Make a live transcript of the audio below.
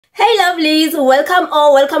Hey lovelies, welcome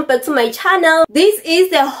or welcome back to my channel. This is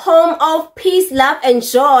the home of peace, love and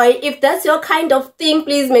joy. If that's your kind of thing,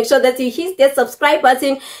 please make sure that you hit the subscribe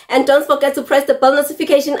button and don't forget to press the bell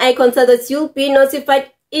notification icon so that you'll be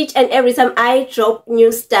notified each and every time I drop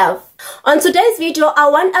new stuff. On today's video, I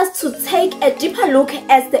want us to take a deeper look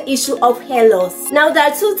at the issue of hair loss. Now, there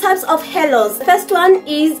are two types of hair loss. The first one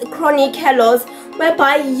is chronic hair loss,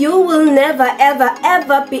 whereby you will never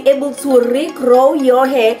ever be able to regrow your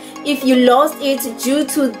hair if you lost it due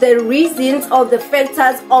to the reasons or the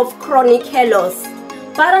factors of chronic hair loss.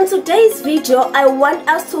 But on today's video, I want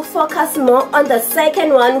us to focus more on the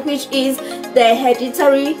second one, which is the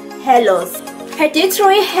hereditary hair loss.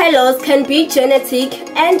 Hereditary hair loss can be genetic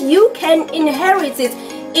and you can inherit it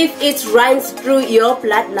if it runs through your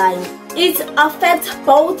bloodline. It affects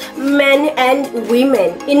both men and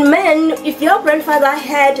women. In men, if your grandfather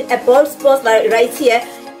had a bald spot like right here,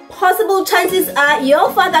 possible chances are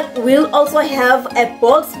your father will also have a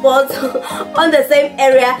bald spot on the same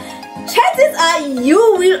area. Chances are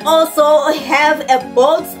you will also have a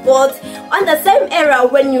bald spot on the same area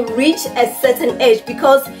when you reach a certain age,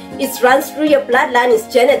 because it runs through your bloodline,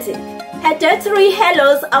 it's genetic. Hereditary hair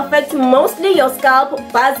loss affects mostly your scalp,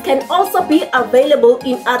 but can also be available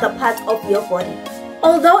in other parts of your body.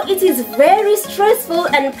 Although it is very stressful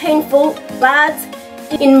and painful, but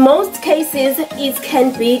in most cases it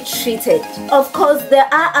can be treated. Of course, there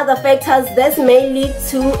are other factors that may lead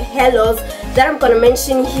to hair loss that I'm going to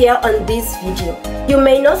mention here on this video. You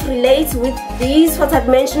may not relate with this, what I've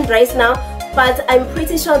mentioned right now, but I'm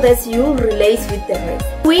pretty sure that you'll relate with the rest.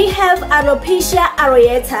 We have alopecia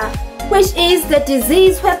areata, which is the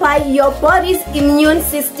disease whereby your body's immune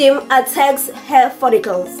system attacks hair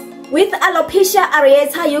follicles. With alopecia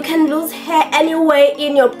areata, you can lose hair anywhere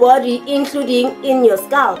in your body, including in your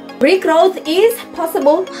scalp. Regrowth is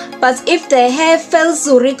possible, but if the hair fails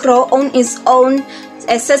to regrow on its own,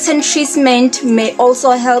 a certain treatment may also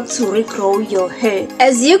help to regrow your hair.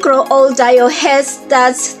 As you grow older, your hair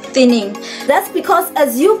starts thinning. That's because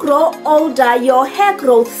as you grow older, your hair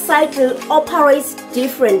growth cycle operates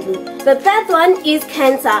differently. The third one is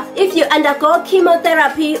cancer. If you undergo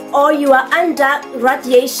chemotherapy or you are under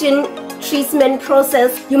radiation treatment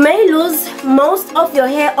process, you may lose most of your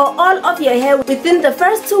hair or all of your hair within the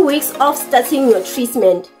first 2 weeks of starting your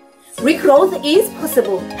treatment. Regrowth is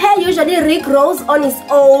possible. Hair usually regrows on its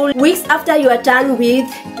own weeks after you are done with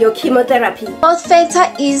your chemotherapy. Fourth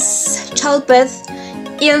factor is childbirth,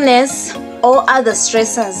 illness, or other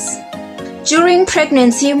stressors. During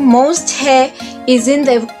pregnancy, most hair is in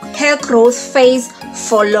the hair growth phase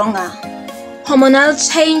for longer. Hormonal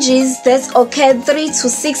changes that occur 3 to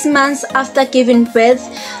 6 months after giving birth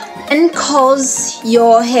can cause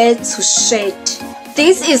your hair to shed.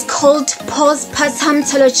 This is called postpartum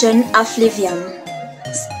telogen affliction.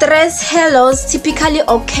 Stress hair loss typically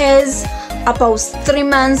occurs about 3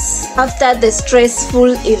 months after the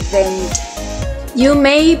stressful event. You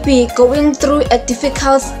may be going through a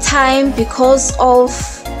difficult time because of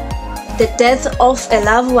the death of a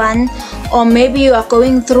loved one, or maybe you are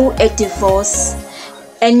going through a divorce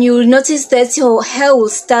and you notice that your hair will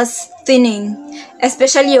start thinning,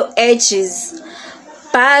 especially your edges.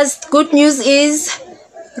 But good news is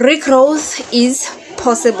regrowth is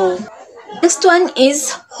possible. Next one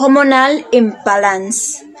is hormonal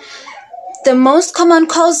imbalance. The most common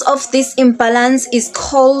cause of this imbalance is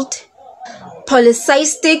called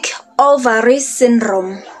polycystic ovary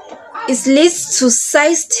syndrome. It leads to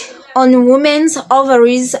cysts on women's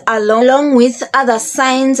ovaries along with other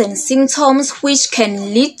signs and symptoms which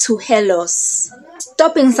can lead to hair loss.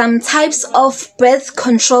 Stopping some types of birth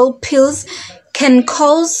control pills can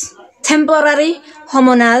cause temporary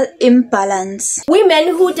hormonal imbalance. Women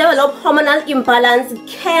who develop hormonal imbalance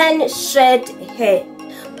can shed hair,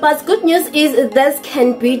 but good news is this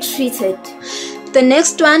can be treated. The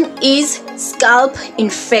next one is scalp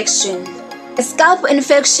infection. A scalp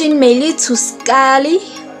infection may lead to scaly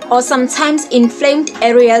or sometimes inflamed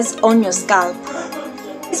areas on your scalp.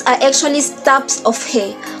 These are actually stubs of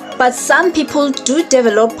hair, but some people do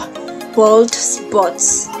develop bald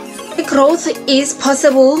spots. Regrowth is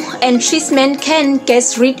possible and treatment can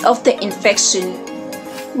get rid of the infection.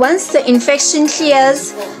 Once the infection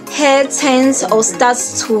clears, hair tends or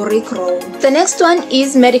starts to regrow. The next one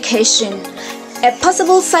is medication. A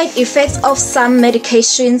possible side effect of some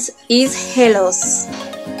medications is hair loss.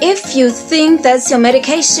 If you think that your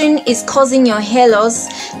medication is causing your hair loss,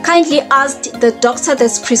 kindly ask the doctor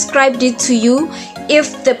that's prescribed it to you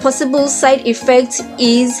if the possible side effect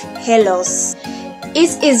is hair loss.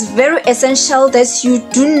 It is very essential that you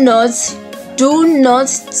do not do not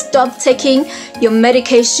stop taking your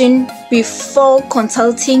medication before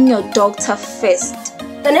consulting your doctor first.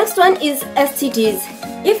 The next one is STDs.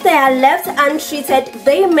 If they are left untreated,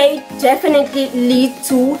 they may definitely lead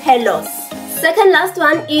to hair loss. Second last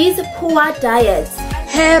one is poor diet.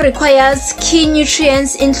 Hair requires key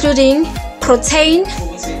nutrients including protein,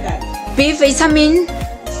 B vitamin,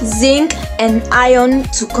 zinc, and iron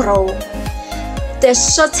to grow. The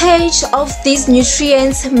shortage of these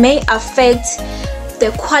nutrients may affect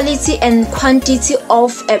the quality and quantity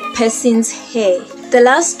of a person's hair. The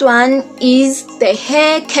last one is the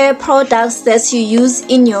hair care products that you use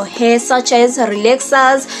in your hair, such as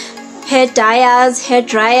relaxers, hair dyers, hair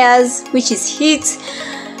dryers, which is heat,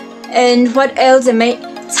 and what else?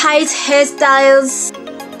 Tight hairstyles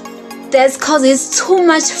that causes too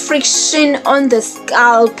much friction on the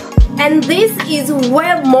scalp. And this is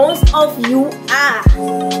where most of you are.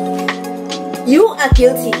 You are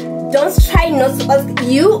guilty. Don't try not to ask.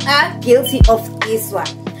 You are guilty of this one.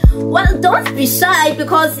 Well, don't be shy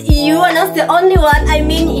because you are not the only one. I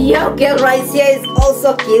mean, your girl right here is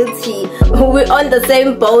also guilty. We're on the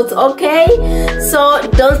same boat, okay? So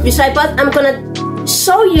don't be shy, but I'm gonna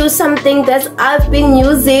show you something that I've been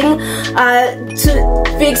using to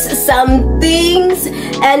fix some things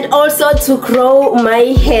and also to grow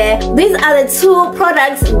my hair. These are the two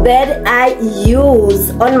products that I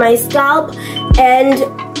use on my scalp and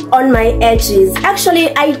on my edges.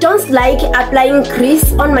 Actually, I don't like applying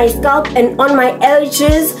grease on my scalp and on my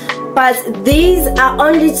edges, but these are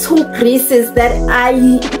only two greases that I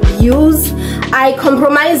use. I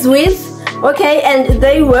compromise with, okay, and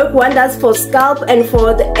they work wonders for scalp and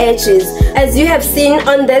for the edges. As you have seen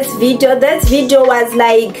on that video was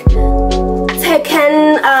like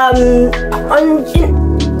taken on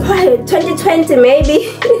 2020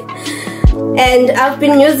 maybe. And I've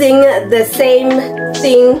been using the same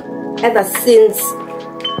thing ever since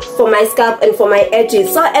for my scalp and for my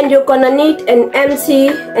edges. So, and you're gonna need an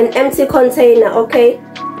empty container, okay?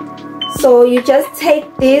 So you just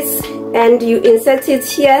take this and you insert it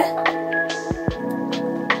here.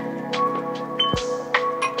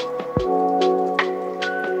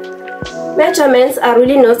 Measurements are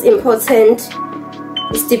really not important.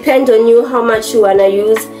 It depends on you how much you wanna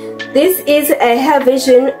use. This is a hair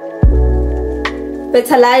vision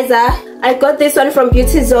fertilizer. I got this one from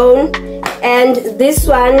Beauty Zone, and this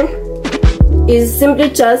one is simply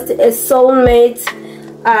just a soulmate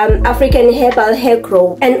African herbal hair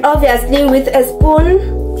grow. And obviously with a spoon,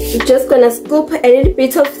 you're just gonna scoop a little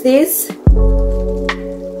bit of this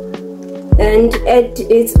and add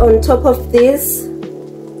it on top of this.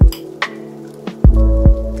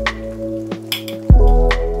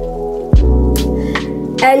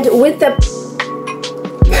 And with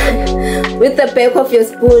the back of your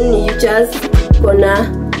spoon, you just gonna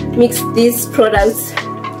mix these products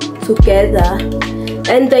together,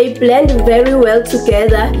 and they blend very well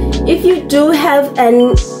together. If you do have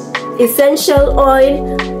an essential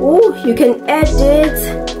oil, you can add it.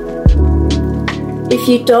 If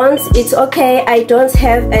you don't, it's okay. I don't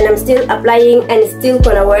have, and I'm still applying, and it's still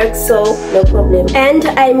gonna work, so no problem. And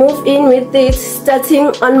I move in with this,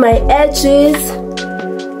 starting on my edges.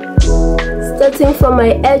 Starting from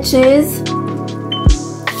my edges.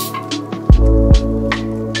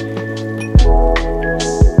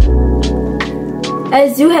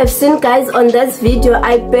 As you have seen, guys, on that video,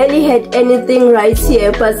 I barely had anything right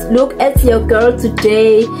here, but look at your girl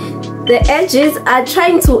today. The edges are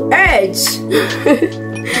trying to edge.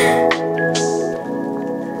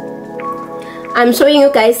 I'm showing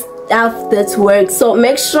you guys stuff that works, so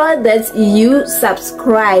make sure that you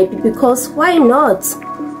subscribe, because why not?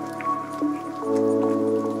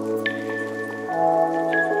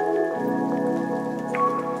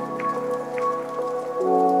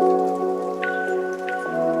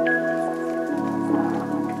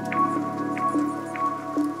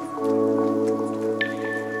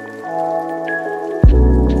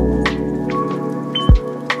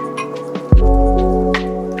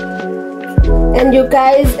 And you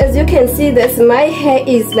guys, as you can see, this my hair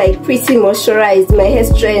is like pretty moisturized. My hair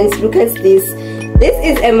strands, look at this. This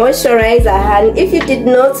is a moisturizer, and if you did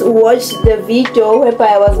not watch the video whereby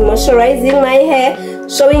I was moisturizing my hair,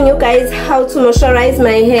 showing you guys how to moisturize my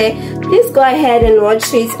hair, please go ahead and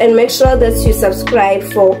watch it, and make sure that you subscribe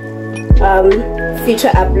for future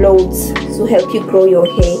uploads to help you grow your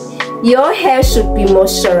hair. Your hair should be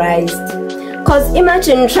moisturized. Because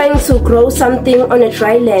imagine trying to grow something on a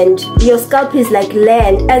dry land. Your scalp is like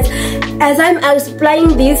land. As I'm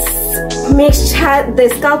applying this mixture,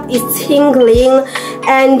 the scalp is tingling,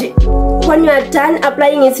 and when you are done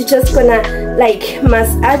applying it, you're just gonna like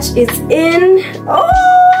massage it in. Oh,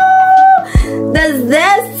 There's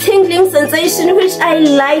this tingling sensation which I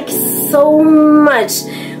like so much,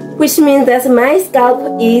 which means that my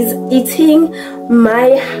scalp is eating,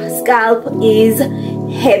 my scalp is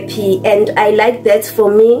happy, and I like that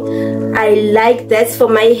for me. I like that for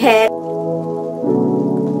my hair.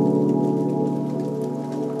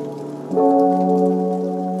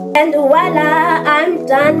 And voila, I'm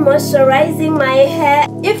done moisturizing my hair.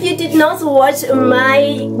 If you did not watch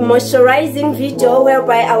my moisturizing video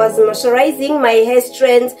whereby I was moisturizing my hair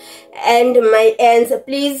strands and my ends,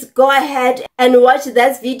 please go ahead and watch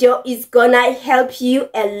that video. It's gonna help you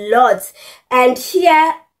a lot. And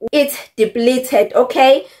here it's depleted,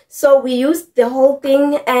 okay? So we used the whole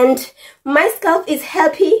thing and my scalp is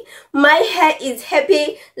happy, my hair is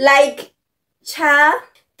happy, like cha.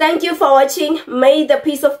 Thank you for watching. May the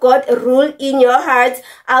peace of God rule in your heart.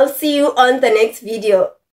 I'll see you on the next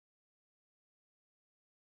video.